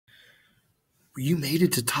You made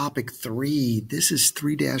it to topic 3. This is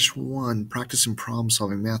 3-1, Practice and Problem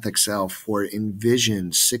Solving Math Excel for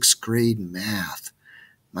Envision 6th grade math.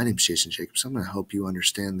 My name is Jason Jacobs. I'm going to help you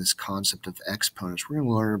understand this concept of exponents. We're going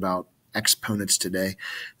to learn about exponents today.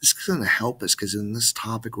 This is going to help us because in this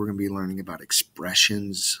topic, we're going to be learning about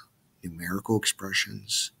expressions, numerical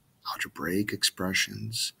expressions, algebraic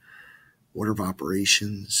expressions, order of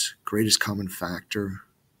operations, greatest common factor,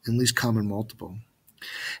 and least common multiple.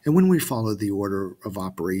 And when we follow the order of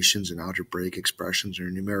operations in algebraic expressions or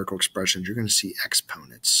numerical expressions, you're going to see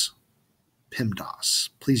exponents. PEMDAS.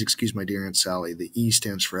 Please excuse my dear Aunt Sally. The E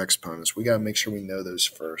stands for exponents. We got to make sure we know those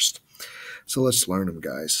first. So let's learn them,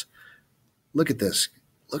 guys. Look at this.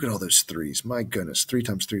 Look at all those threes. My goodness. 3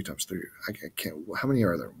 times 3 times 3. I can't. How many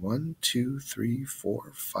are there? 1, 2, 3,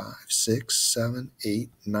 4, 5, 6, 7, 8,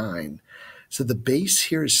 9. So the base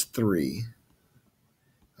here is 3.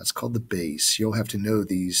 That's called the base. You'll have to know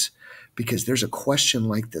these because there's a question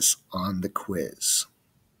like this on the quiz.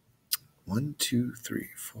 1, 2, 3,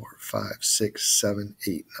 4, 5, 6, 7,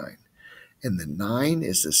 8, 9. And the 9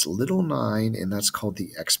 is this little 9, and that's called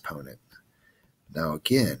the exponent. Now,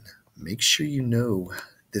 again, make sure you know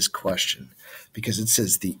this question because it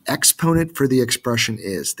says the exponent for the expression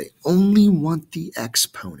is. They only want the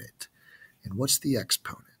exponent. And what's the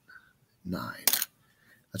exponent? 9.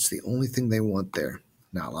 That's the only thing they want there.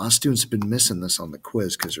 Now, a lot of students have been missing this on the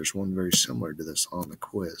quiz because there's one very similar to this on the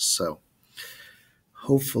quiz. So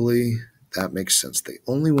hopefully that makes sense. They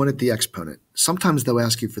only wanted the exponent. Sometimes they'll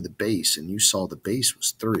ask you for the base, and you saw the base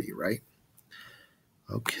was 3, right?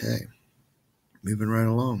 Okay, moving right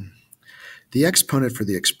along. The exponent for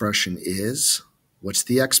the expression is, what's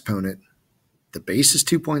the exponent? The base is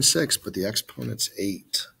 2.6, but the exponent's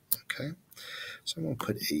 8. Okay, so I'm going to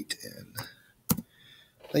put 8 in.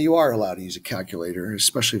 Now, you are allowed to use a calculator,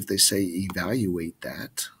 especially if they say evaluate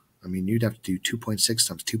that. I mean, you'd have to do 2.6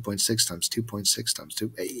 times 2.6 times 2.6 times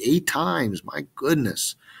 2, 8 times. My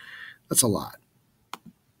goodness, that's a lot.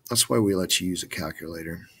 That's why we let you use a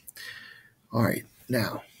calculator. All right,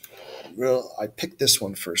 now, I picked this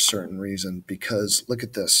one for a certain reason because look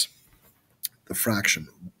at this. The fraction,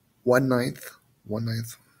 1/9,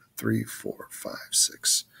 1/9, 3, 4, 5,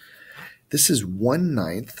 6. This is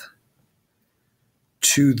 1/9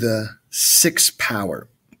 to the 6th power.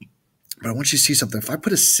 But I want you to see something. If I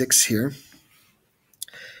put a 6 here,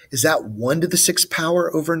 is that 1 to the 6th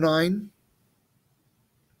power over 9?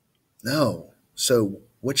 No. So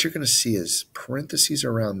what you're going to see is parentheses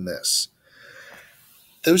around this.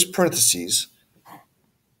 Those parentheses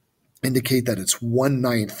indicate that it's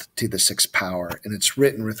 1/9 to the 6th power, and it's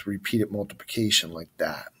written with repeated multiplication like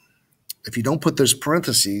that. If you don't put those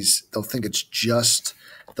parentheses, they'll think it's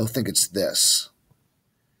this.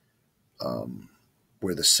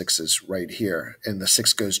 Where the 6 is right here, and the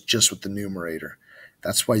 6 goes just with the numerator.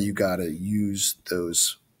 That's why you got to use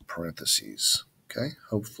those parentheses. Okay,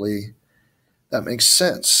 hopefully that makes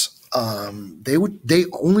sense. They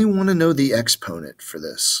only want to know the exponent for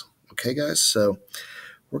this. Okay, guys, so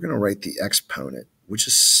we're going to write the exponent, which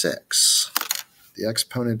is 6. The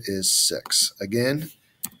exponent is 6. Again,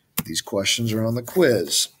 these questions are on the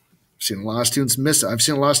quiz. I've seen a lot of students miss it. I've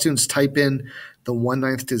seen a lot of students type in the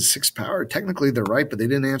 1/9 to the 6th power. Technically, they're right, but they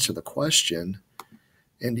didn't answer the question.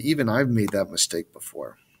 And even I've made that mistake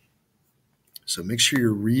before. So make sure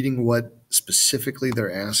you're reading what specifically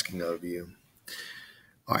they're asking of you.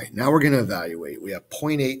 All right, now we're going to evaluate. We have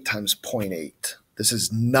 0.8 times 0.8. This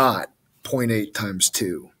is not 0.8 times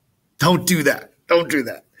 2. Don't do that. Don't do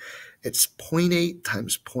that. It's 0.8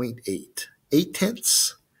 times 0.8.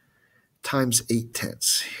 8/10 times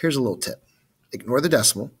 8/10. Here's a little tip. Ignore the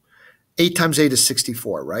decimal. 8 times 8 is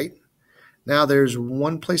 64, right? Now there's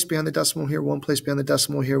one place behind the decimal here, one place behind the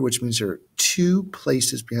decimal here, which means there are 2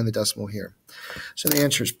 places behind the decimal here. So the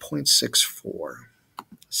answer is 0.64.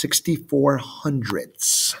 64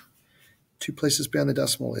 hundredths. 2 places behind the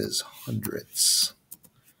decimal is hundredths.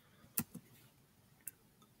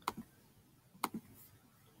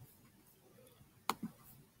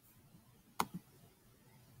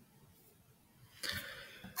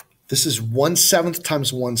 This is 1/7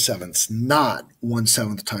 times 1/7, not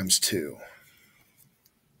 1/7 times 2.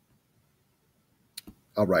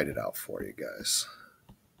 I'll write it out for you guys.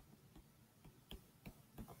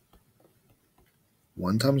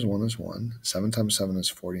 1 times 1 is 1. 7 times 7 is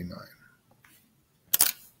 49.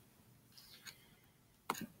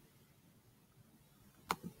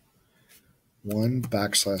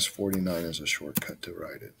 (1\49) is a shortcut to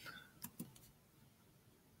write it.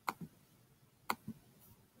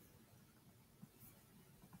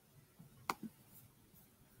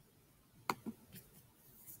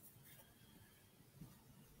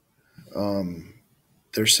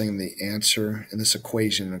 They're saying the answer in this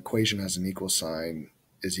equation, an equation has an equal sign,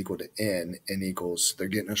 is equal to n equals, they're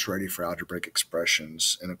getting us ready for algebraic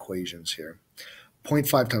expressions and equations here.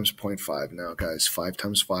 0.5 times 0.5. Now, guys, 5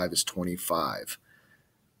 times 5 is 25.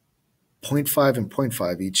 0.5 and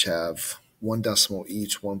 0.5 each have one decimal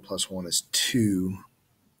each. 1 plus 1 is 2.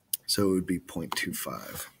 So it would be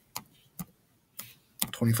 0.25.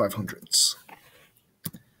 25 hundredths.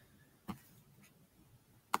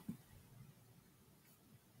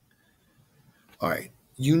 All right.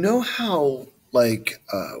 You know how,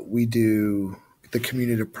 we do the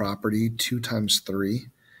commutative property 2 times 3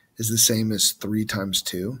 is the same as 3 times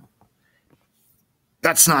 2?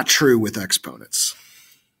 That's not true with exponents.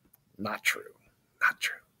 Not true. Not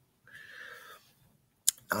true.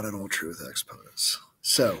 Not at all true with exponents.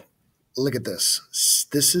 So look at this.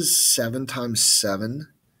 This is 7 times 7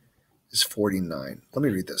 is 49. Let me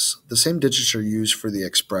read this. The same digits are used for the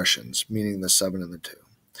expressions, meaning the 7 and the 2.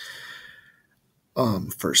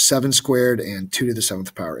 For 7 squared and 2 to the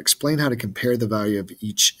 7th power. Explain how to compare the value of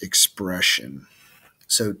each expression.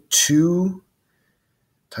 So 2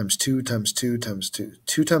 times 2 times 2 times 2.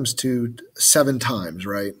 2 times 2, 7 times,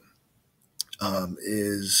 right,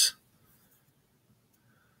 is...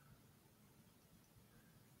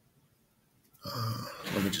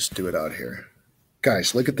 let me just do it out here.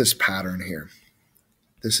 Guys, look at this pattern here.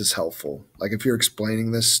 This is helpful. Like if you're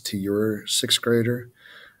explaining this to your 6th grader,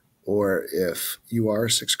 or if you are a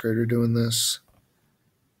 6th grader doing this,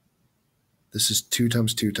 this is 2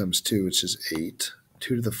 times 2 times 2, which is 8.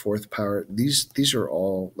 2 to the 4th power. These are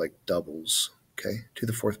all like doubles, okay? 2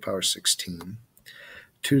 to the 4th power, 16.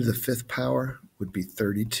 2 to the 5th power would be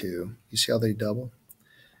 32. You see how they double?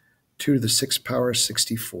 2 to the 6th power,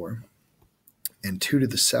 64. And 2 to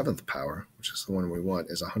the 7th power, which is the one we want,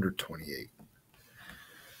 is 128.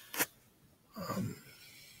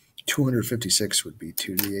 256 would be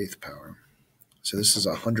 2 to the 8th power. So this is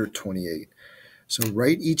 128. So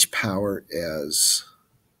write each power as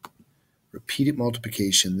repeated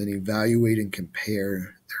multiplication, then evaluate and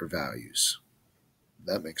compare their values.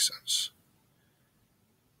 That makes sense.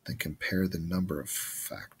 Then compare the number of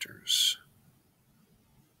factors.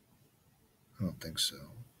 I don't think so.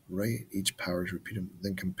 Write each power as repeated,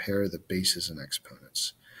 then compare the bases and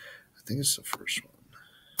exponents. I think it's the first one.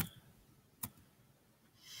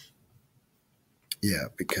 Yeah,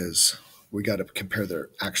 because we got to compare their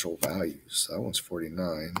actual values. That one's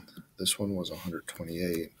 49. This one was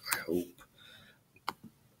 128, I hope.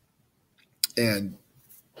 And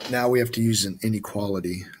now we have to use an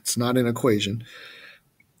inequality. It's not an equation.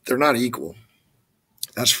 They're not equal.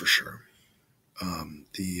 That's for sure.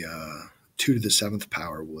 The 2 to the 7th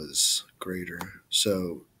power was greater.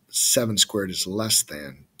 So 7 squared is less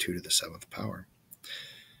than 2 to the 7th power.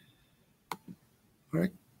 All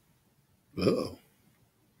right. Oh,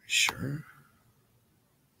 sure.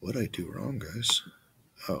 What'd I do wrong, guys?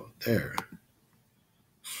 Oh, there.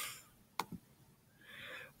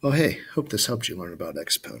 Well, hey, hope this helped you learn about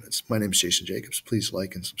exponents. My name is Jason Jacobs. Please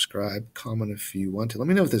like and subscribe. Comment if you want to. Let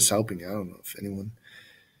me know if this is helping you. I don't know if anyone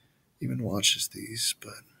even watches these,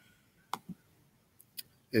 but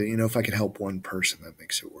if I can help one person, that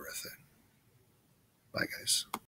makes it worth it. Bye, guys.